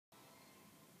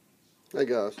Hey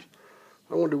guys,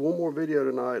 I want to do one more video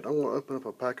tonight. I'm going to open up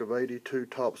a pack of 82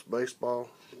 Topps baseball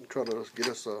and try to get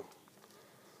us the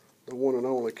one and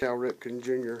only Cal Ripken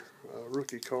Jr.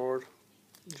 Rookie card,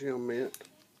 Gem Mint.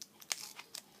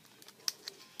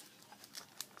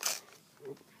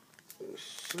 It's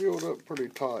sealed up pretty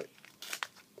tight.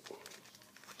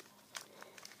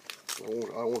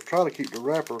 I want to try to keep the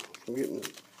wrapper from getting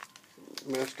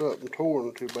messed up and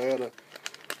torn too bad.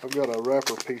 I've got a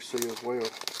wrapper PC as well.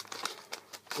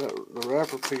 The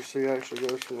wrapper PC actually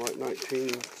goes from like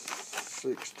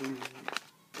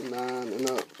 1969 and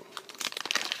up.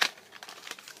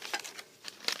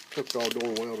 Hope y'all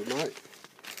doing well tonight.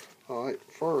 Alright,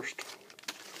 first,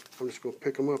 I'm just going to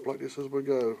pick them up like this as we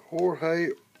go.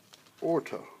 Jorge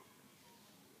Orta.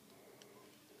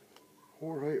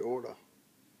 Jorge Orta.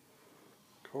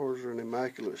 Cars are in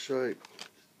immaculate shape.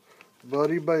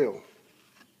 Buddy Bell.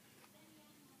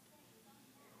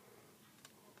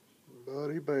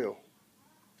 Buddy Bell.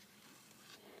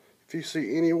 If you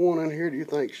see anyone in here that you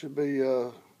think should be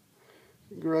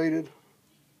graded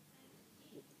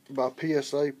by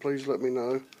PSA, please let me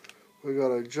know. We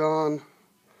got a John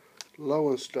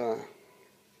Lowenstein.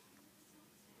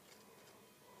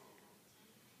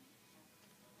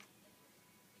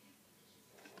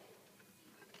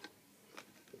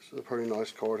 This is a pretty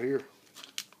nice card here.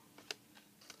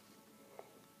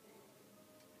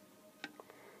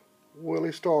 Willie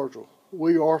Stargell.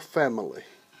 We are family.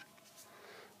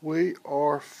 We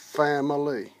are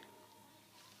family.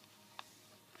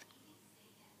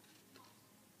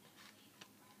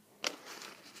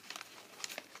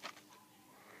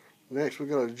 Next we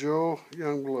got a Joe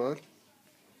Youngblood.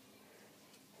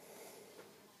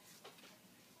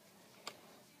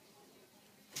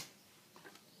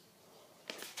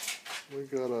 We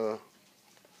got a,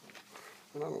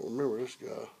 and I don't remember this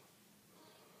guy,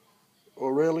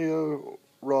 Aurelio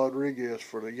Rodriguez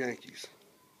for the Yankees.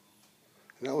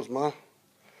 And that was my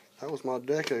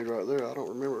decade right there. I don't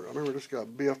remember. I remember this guy,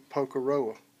 Biff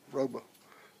Pocoroba.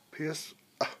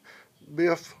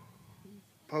 Biff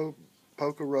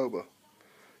Pocoroba.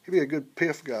 He'd be a good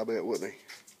piff guy, I bet, wouldn't he?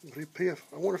 Would he piff?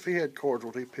 I wonder if he had cards,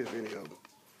 would he piff any of them?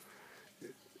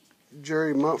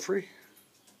 Jerry Mumphrey.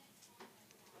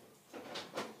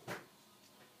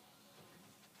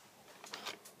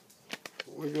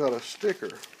 We got a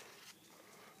sticker.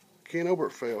 Ken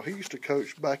Oberkfell. He used to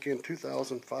coach back in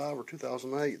 2005 or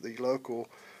 2008 the local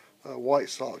White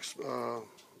Sox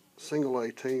single A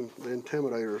team, the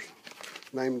Intimidators,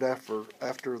 named after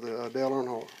the Dale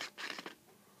Earnhardt.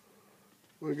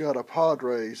 We got a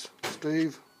Padres,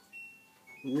 Steve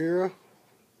Mira.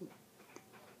 I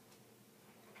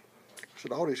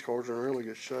said all these cards are in really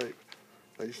good shape.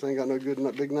 They just ain't got no good,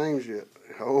 not big names yet.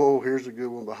 Oh, here's a good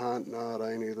one behind. No, it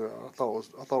ain't either. I thought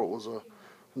it was a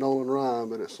Nolan Ryan,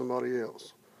 but it's somebody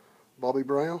else. Bobby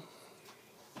Brown.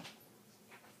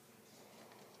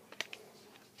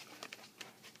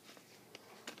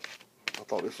 I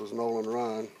thought this was Nolan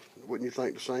Ryan. Wouldn't you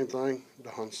think the same thing?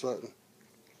 Don Sutton.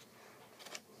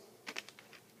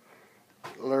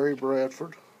 Larry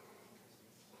Bradford,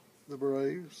 the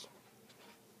Braves.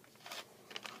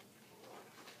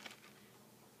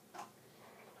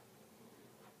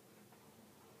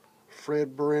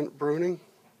 Fred Bruning.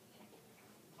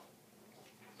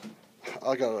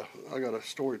 I got a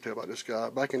story to tell about this guy.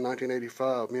 Back in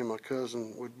 1985, me and my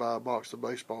cousin would buy a box of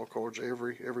baseball cards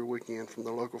every weekend from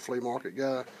the local flea market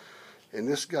guy. And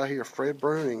this guy here, Fred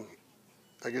Bruning,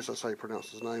 I guess that's how you pronounce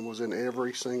his name, was in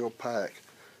every single pack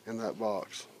in that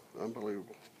box.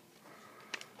 Unbelievable.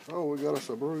 Oh, we got us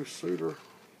a Bruce Sutter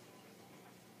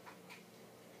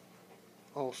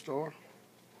All-Star.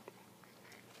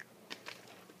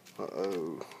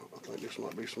 Uh-oh, I think this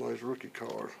might be somebody's rookie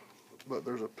card. But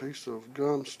there's a piece of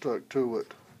gum stuck to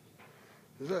it.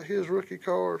 Is that his rookie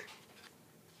card?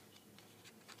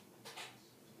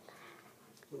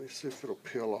 Let me see if it'll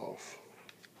peel off.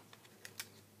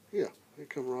 Yeah,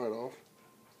 it come right off.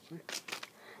 See?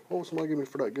 What will somebody give me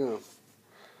for that gum?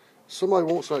 Somebody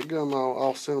wants that gum,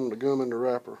 I'll send them the gum in the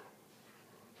wrapper.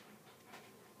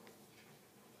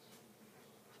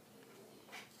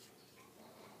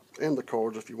 And the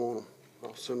cards if you want them.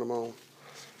 I'll send them on.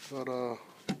 But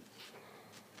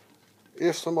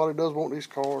if somebody does want these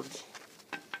cards,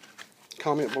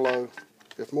 comment below.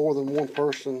 If more than one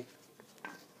person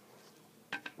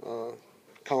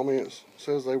comments,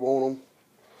 says they want them,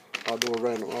 I'll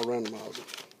randomize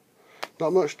it.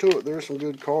 Not much to it. There's some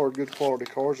good quality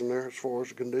cards in there as far as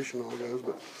the condition all goes.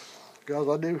 But guys,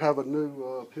 I do have a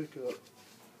new pickup.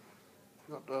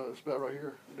 It's about right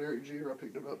here. Derek Jeter. I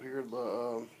picked it up here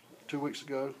 2 weeks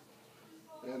ago.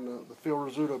 And the Phil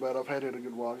Rizzuto bat, I've had it a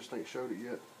good while. I just ain't showed it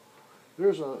yet.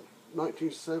 There's a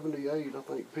 1978, I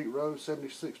think, Pete Rose,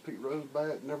 76 Pete Rose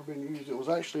bat, never been used. It was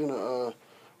actually in a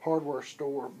hardware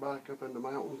store back up in the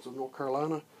mountains of North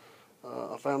Carolina.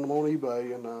 I found them on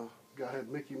eBay, and guy had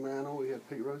Mickey Mantle, he had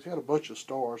Pete Rose, he had a bunch of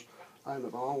stars. I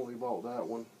ended up, I only bought that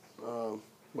one,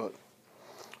 but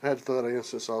I had to throw that in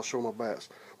since I was showing my bats.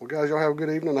 Well, guys, y'all have a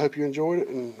good evening. I hope you enjoyed it,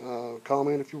 and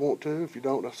comment if you want to. If you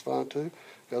don't, that's fine too.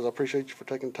 Guys, I appreciate you for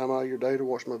taking time out of your day to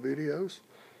watch my videos.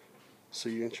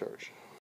 See you in church.